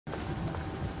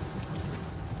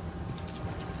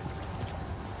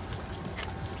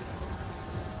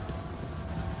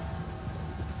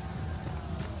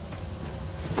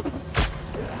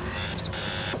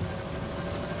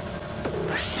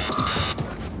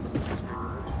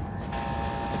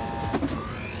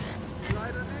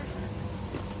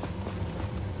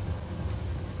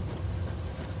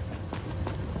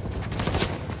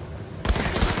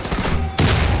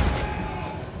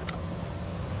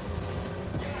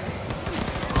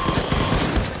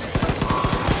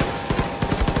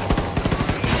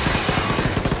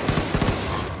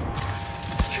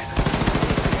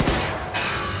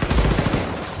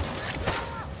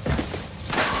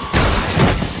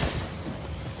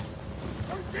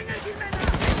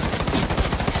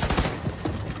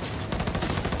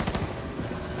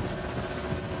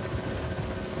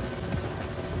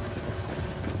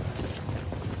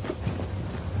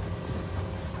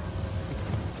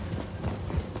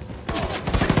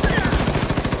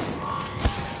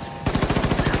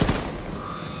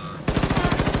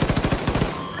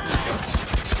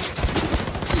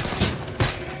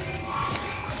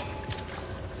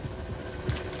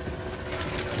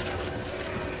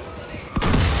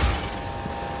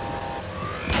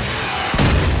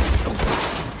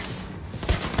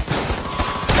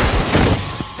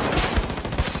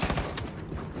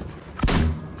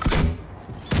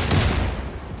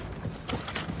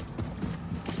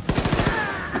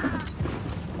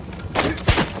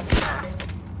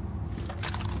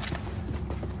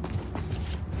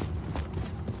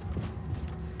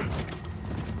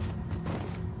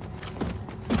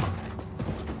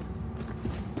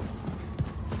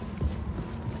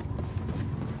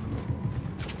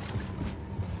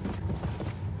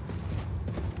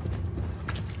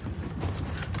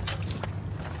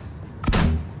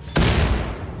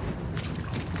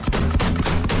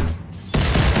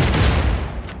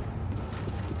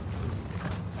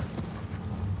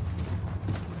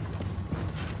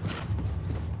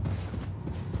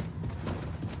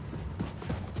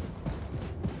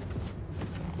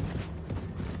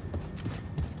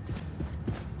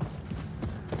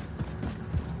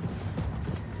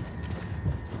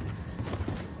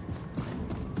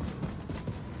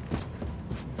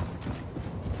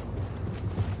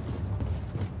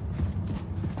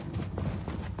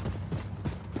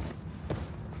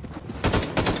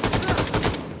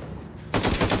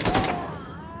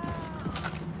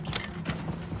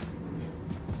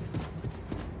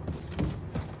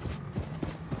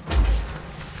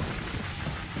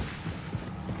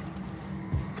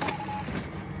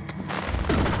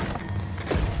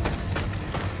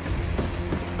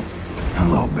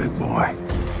Hello, big boy.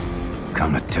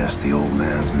 Come to test the old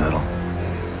man's mettle.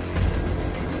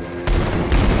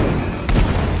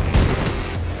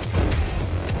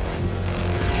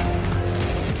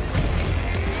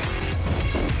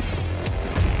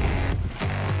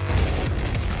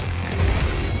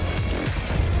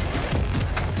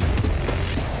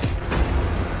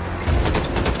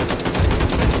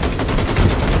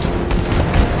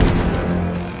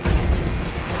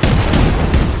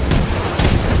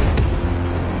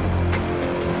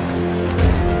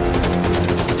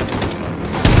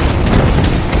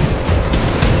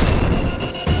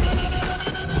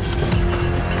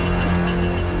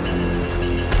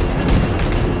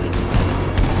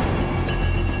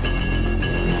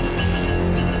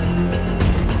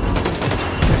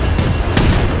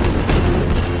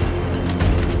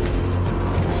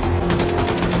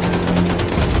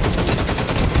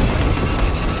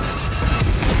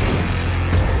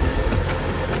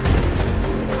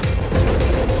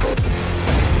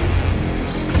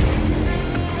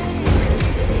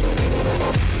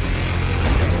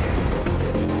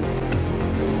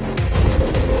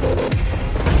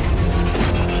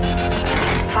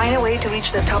 To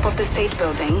reach the top of the state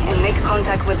building and make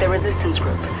contact with the resistance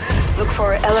group. Look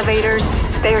for elevators,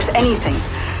 stairs, anything.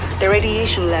 The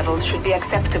radiation levels should be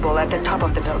acceptable at the top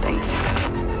of the building. You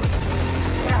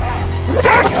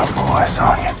have eyes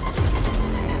on you.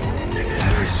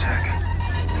 Every second.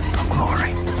 of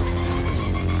glory.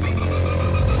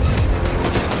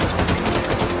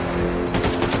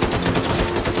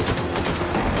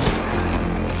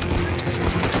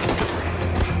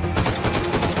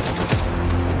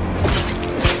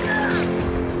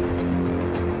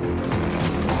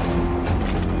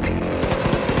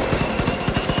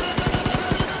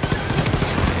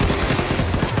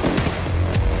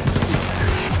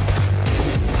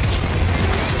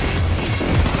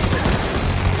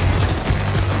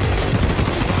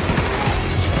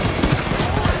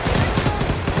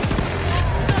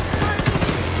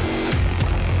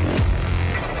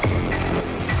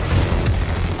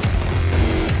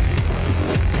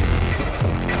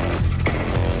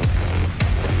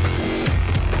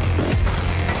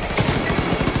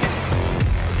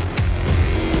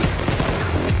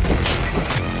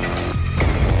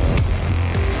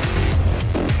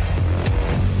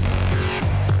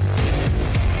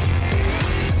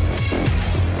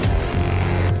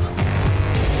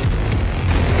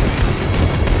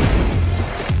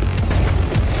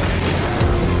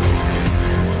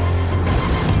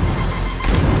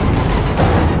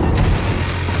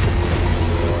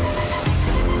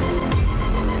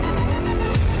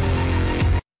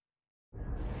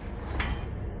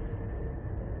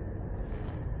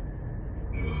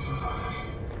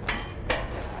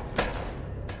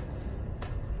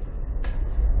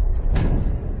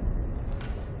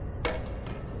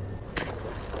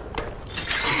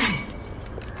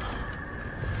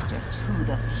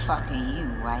 fuck are you,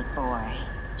 white boy?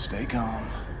 Stay calm.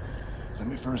 Let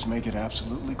me first make it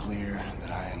absolutely clear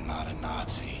that I am not a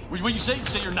Nazi. What you say? You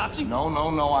say you're a Nazi? No,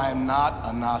 I am not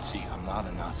a Nazi. I'm not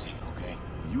a Nazi, okay?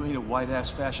 You ain't a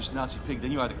white-ass fascist Nazi pig,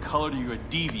 then you're either colored or you're a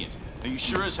deviant. Now you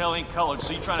sure as hell ain't colored,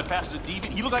 so you trying to pass as a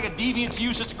deviant? You look like a deviant to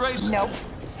you, Sister Grace? Nope.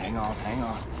 Hang on.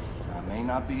 I may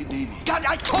not be a deviant. God,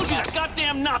 I told you he's a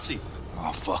goddamn Nazi!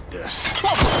 Oh, fuck this.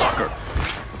 Motherfucker!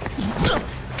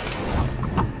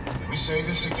 Let me say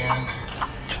this again.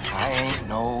 I ain't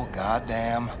no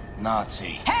goddamn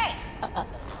Nazi. Hey!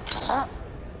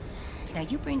 Now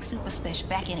you bring Super Special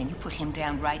back in and you put him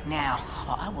down right now,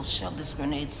 or I will shove this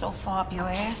grenade so far up your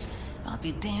ass, I'll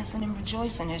be dancing and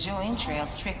rejoicing as your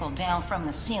entrails trickle down from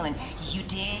the ceiling. You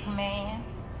dig, man?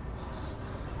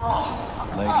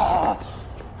 Lady,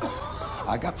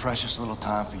 I got precious little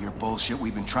time for your bullshit.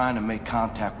 We've been trying to make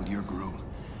contact with your group.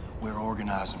 We're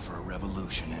organizing for a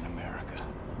revolution in America.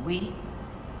 We?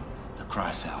 The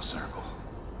Kreisau Circle.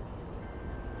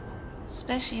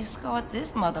 Especially escort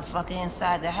this motherfucker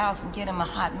inside the house and get him a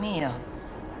hot meal.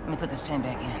 Let me put this pen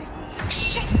back in.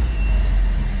 Shit!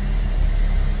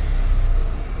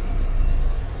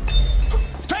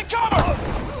 Take cover!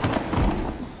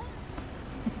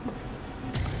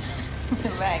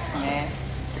 Relax, man.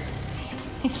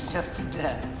 It's just a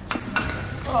duck.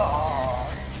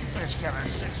 Oh, bitch got a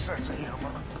sick sense of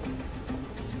humor.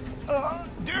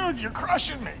 Dude, you're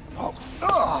crushing me.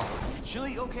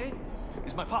 Chili, okay?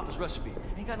 It's my papa's recipe.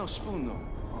 Ain't got no spoon, though.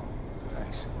 Oh,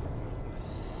 thanks.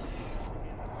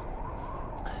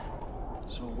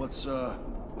 So what's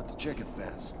with the chicken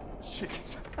fence? Chicken.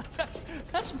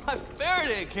 That's my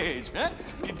Faraday cage, man.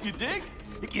 You dig?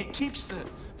 It keeps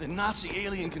the Nazi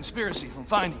alien conspiracy from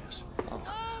finding us.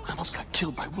 I almost got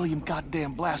killed by William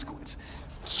goddamn Blazkowicz.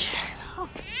 Yeah.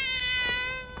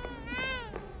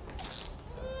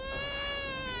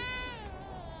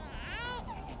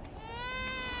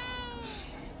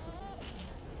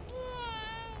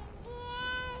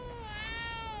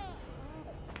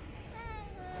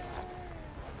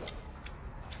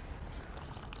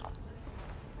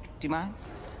 Do you mind?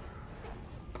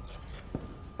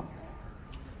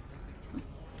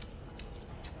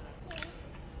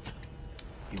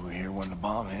 You were here when the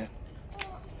bomb hit?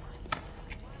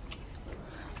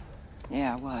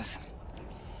 Yeah, I was.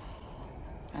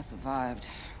 I survived,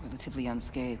 relatively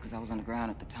unscathed, because I was on the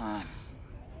ground at the time.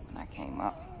 When I came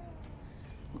up,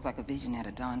 looked like a vision out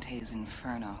of Dante's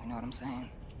Inferno, you know what I'm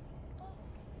saying?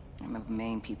 I remember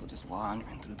Maine people just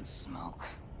wandering through the smoke.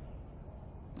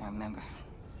 I remember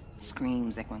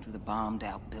screams echoing through the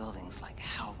bombed-out buildings like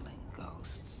howling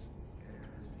ghosts.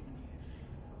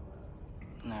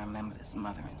 And I remember this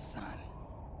mother and son.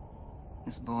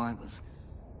 This boy was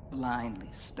blindly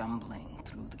stumbling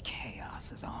through the chaos.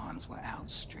 His arms were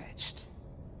outstretched,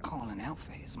 calling out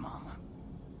for his mama.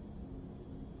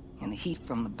 And the heat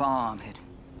from the bomb had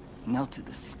melted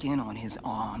the skin on his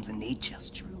arms, and they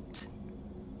just drooped.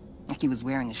 Like he was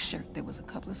wearing a shirt that was a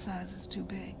couple of sizes too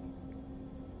big.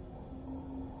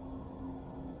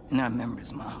 And I remember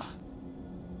his mama.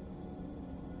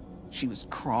 She was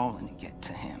crawling to get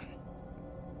to him.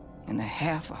 And the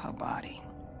half of her body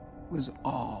was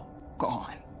all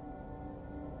gone.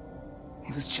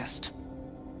 It was just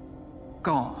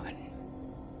gone.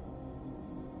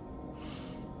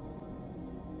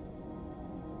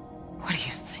 What are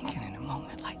you thinking in a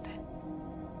moment like that?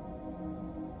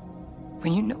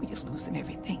 When you know you're losing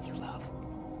everything you love.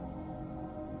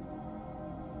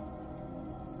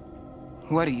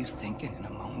 What are you thinking in a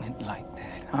moment like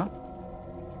that, huh?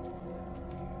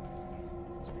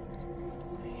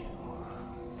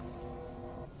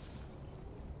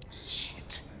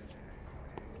 Shit.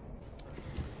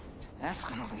 That's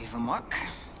gonna leave a mark.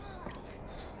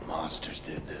 Monsters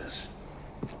did this.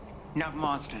 Not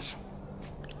monsters.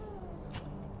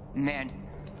 Men.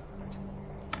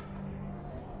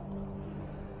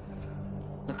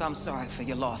 Look, I'm sorry for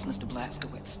your loss, Mr.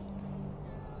 Blazkowicz.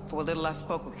 For a little I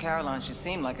spoke with Caroline, she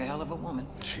seemed like a hell of a woman.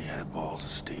 She had balls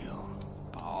of steel.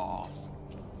 Balls.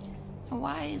 And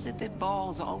why is it that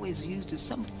balls are always used as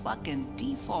some fucking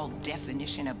default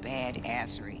definition of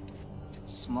badassery?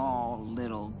 Small,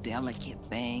 little, delicate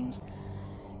things.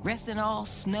 Resting all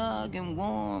snug and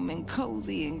warm and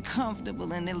cozy and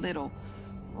comfortable in their little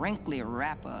wrinkly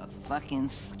wrapper of fucking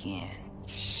skin.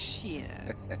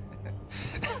 Shit.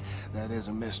 That is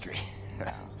a mystery.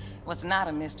 What's not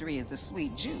a mystery is the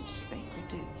sweet juice they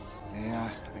produce. Yeah,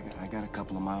 I got a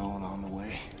couple of my own on the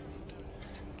way.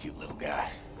 Cute little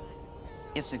guy.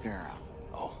 It's a girl.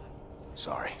 Oh,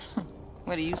 sorry.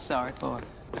 What are you sorry for?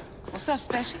 What's up,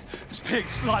 Special? There's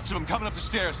pigs, lots of them coming up the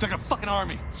stairs. They're like a fucking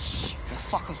army. Shit, the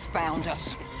fuckers found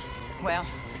us. Well,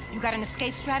 You got an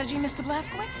escape strategy, Mr.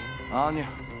 Blazkowicz? Anya,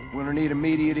 we're gonna need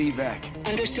immediate evac.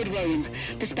 Understood, William.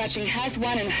 Dispatching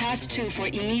Has-1 and Has-2 for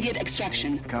immediate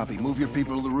extraction. Copy. Move your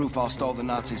people to the roof. I'll stall the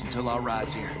Nazis until our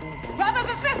ride's here. Brothers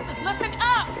and sisters, listen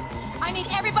up! I need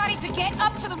everybody to get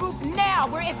up to the roof now.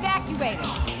 We're evacuating.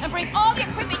 And bring all the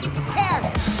equipment you can carry.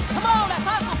 Come on, let's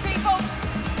hustle, people!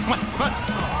 Come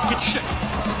on. Get your shit.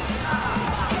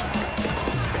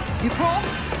 You cool?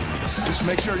 Just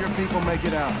make sure your people make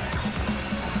it out.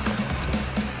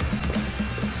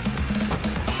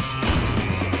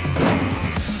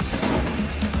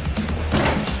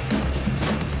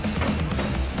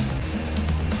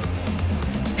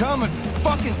 Come and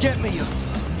fucking get me, you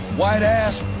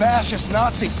white-ass, fascist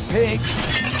Nazi pigs!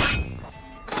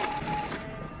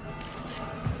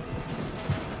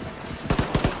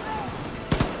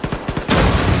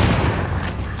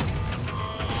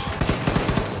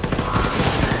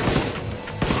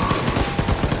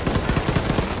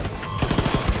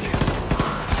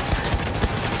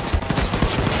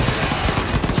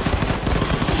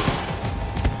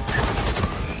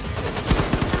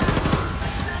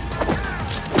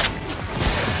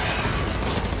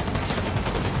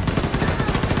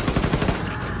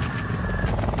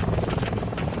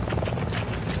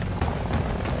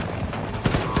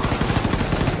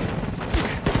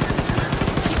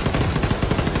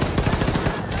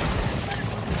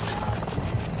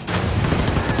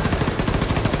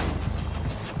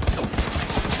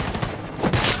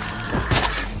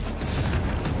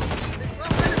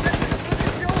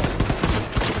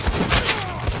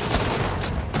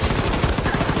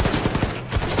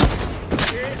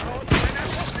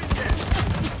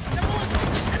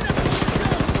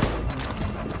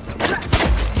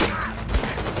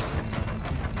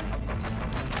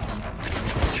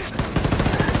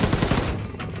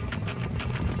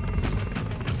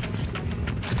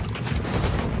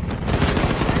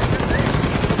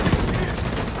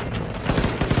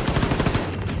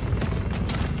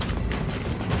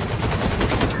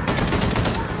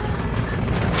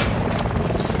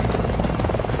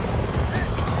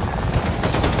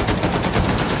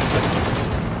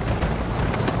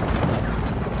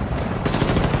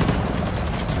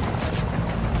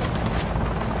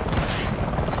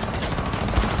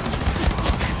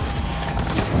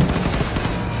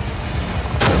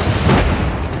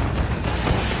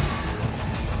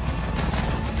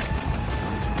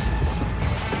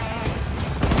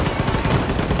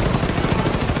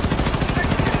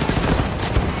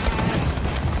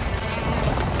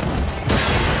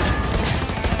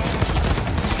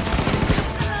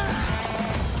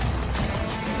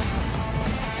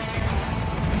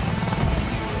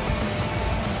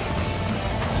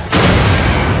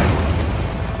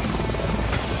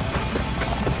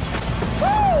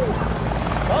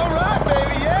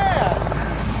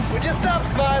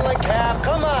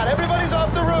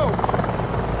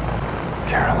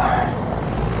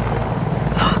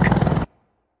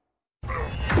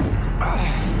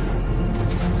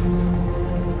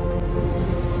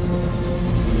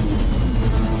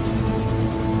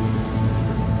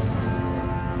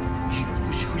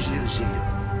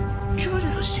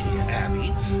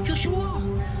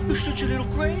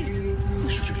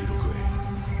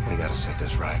 Set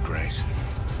this right, Grace.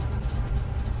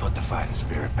 Put the fighting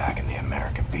spirit back in the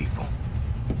American people.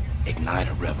 Ignite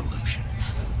a revolution.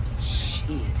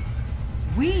 Shit.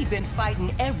 We've been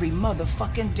fighting every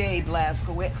motherfucking day,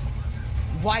 Blazkowicz.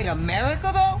 White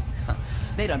America, though?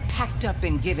 They done packed up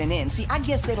and given in. See, I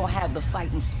guess they don't have the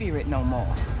fighting spirit no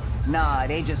more. Nah,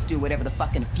 they just do whatever the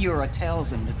fucking Fuhrer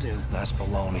tells them to do. That's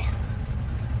baloney.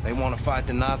 They want to fight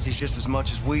the Nazis just as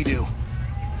much as we do.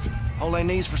 All they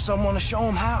need is for someone to show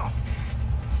them how.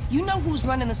 You know who's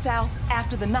running the South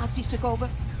after the Nazis took over?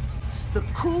 The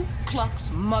Ku Klux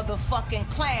motherfucking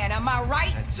Klan, am I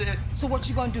right? That's it. So what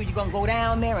you gonna do? You gonna go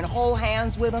down there and hold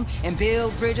hands with them and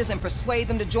build bridges and persuade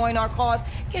them to join our cause?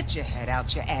 Get your head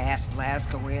out your ass,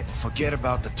 Blazkowicz. Forget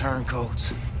about the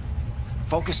turncoats.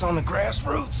 Focus on the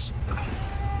grassroots.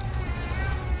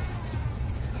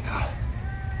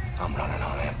 I'm running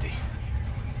on empty.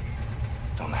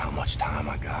 Don't know how much time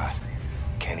I got.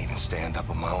 Can't even stand up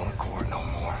on my own accord no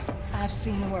more. I've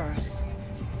seen worse.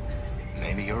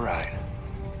 Maybe you're right.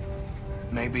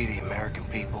 Maybe the American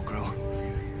people grew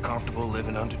comfortable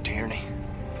living under tyranny.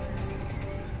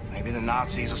 Maybe the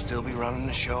Nazis will still be running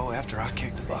the show after I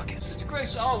kick the bucket. Sister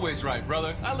Grace always right,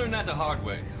 brother. I learned that the hard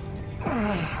way.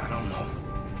 I don't know.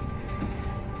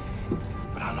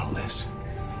 But I know this.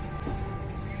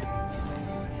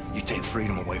 You take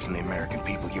freedom away from the American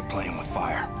people, you're playing with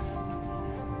fire.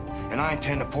 And I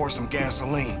intend to pour some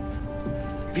gasoline.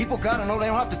 People gotta know they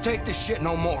don't have to take this shit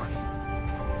no more.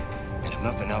 And if If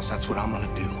nothing else, that's what I'm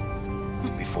gonna do.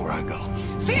 Before I go.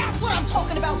 See, that's what I'm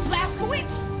talking about,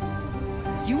 Blazkowicz!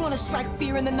 You want to strike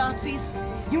fear in the Nazis?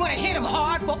 You want to hit them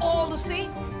hard for all to see?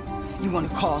 You want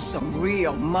to cause some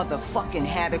real motherfucking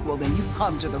havoc? Well, then you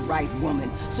come to the right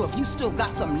woman. So if you still got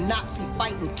some Nazi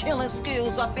fighting, killing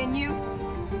skills up in you,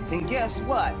 then guess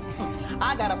what?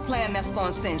 I got a plan that's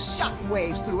gonna send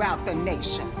shockwaves throughout the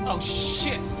nation. Oh,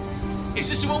 shit! Is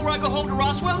this the one where I go home to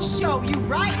Roswell? Show you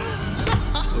right?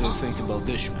 What do you think about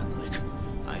this, Schmendlik?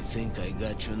 I think I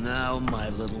got you now, my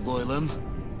little golem.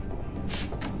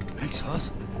 Thanks,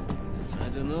 Hus. I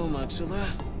don't know, Maxilla.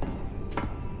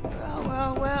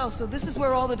 Well, so this is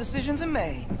where all the decisions are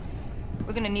made.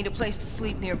 We're gonna need a place to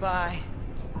sleep nearby.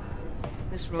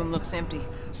 This room looks empty.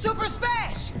 Super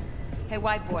Smash! Hey,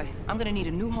 white boy, I'm gonna need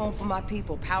a new home for my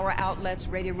people. Power outlets,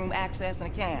 radio room access,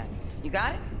 and a can. You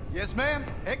got it? Yes, ma'am.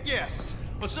 Heck yes.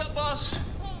 What's up, boss?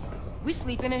 We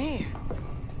sleeping in here.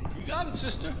 You got it,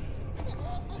 sister.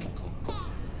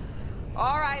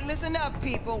 All right, listen up,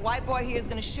 people. White boy here is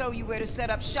gonna show you where to set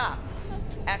up shop.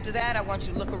 After that, I want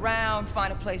you to look around,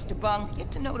 find a place to bunk,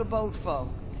 get to know the boat folk.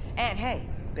 And hey,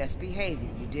 best behavior,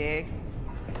 you dig?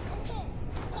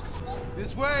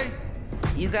 This way.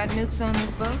 You got nukes on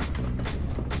this boat?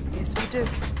 Yes, we do.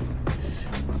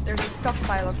 There's a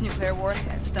stockpile of nuclear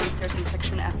warheads downstairs in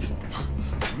Section F.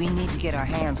 We need to get our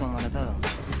hands on one of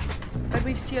those. But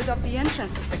we've sealed up the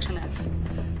entrance to Section F.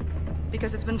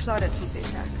 Because it's been flooded since the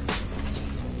attack.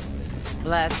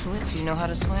 Blazkowicz, you know how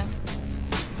to swim?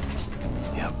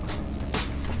 Yep.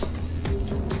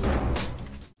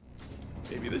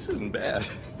 Baby, this isn't bad.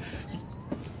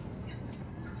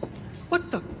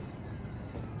 What the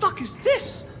fuck is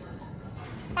this?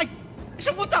 I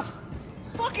said, what the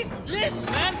fuck is this,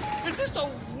 man? Is this a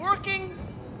working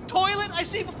toilet I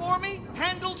see before me?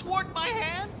 Handle toward my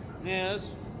hand?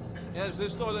 Yes. Yes,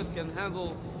 this toilet can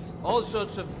handle all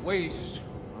sorts of waste.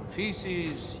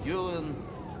 Feces, urine,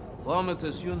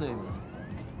 vomitus, you name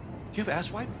it. Do you have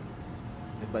asswipe?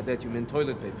 If by that you mean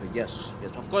toilet paper, yes.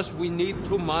 Yes, of course we need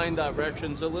to mind our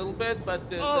rations a little bit, but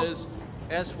there's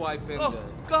asswipe in Oh, there.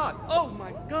 God. Oh,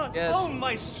 my God. Yes. Oh,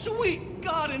 my sweet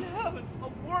God in heaven. A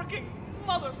working,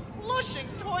 mother-flushing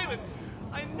toilet.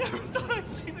 I never thought I'd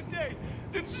see the day.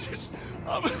 It's just,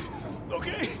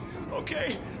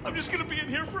 okay. I'm just gonna be in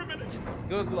here for a minute.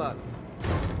 Good luck.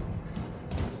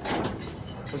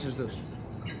 What is this?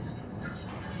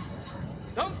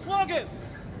 Don't clog it!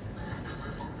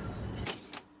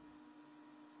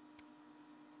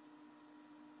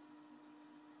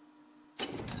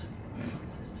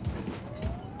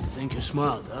 You think you're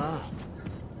smart, huh?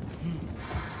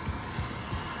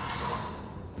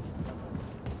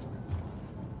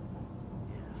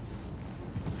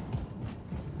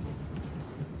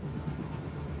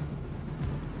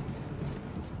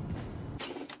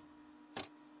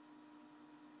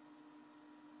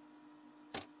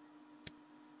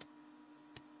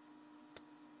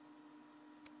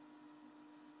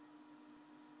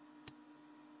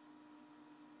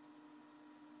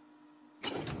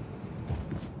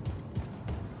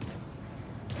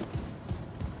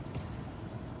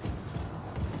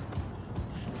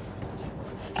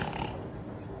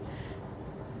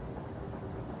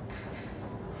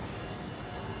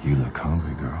 You look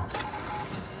hungry, girl.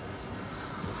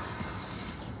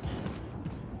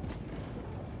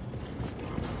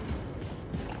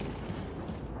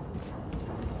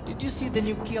 Did you see the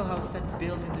new kill house set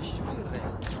built in the sugar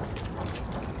there?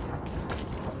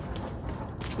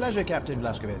 Pleasure, Captain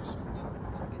Blazkowicz.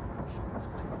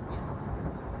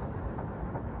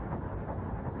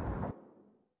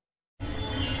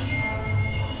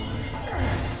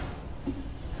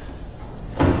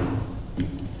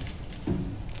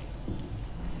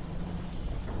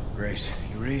 Grace,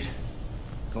 you read?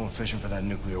 Going fishing for that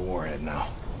nuclear warhead now.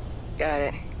 Got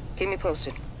it. Keep me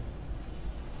posted.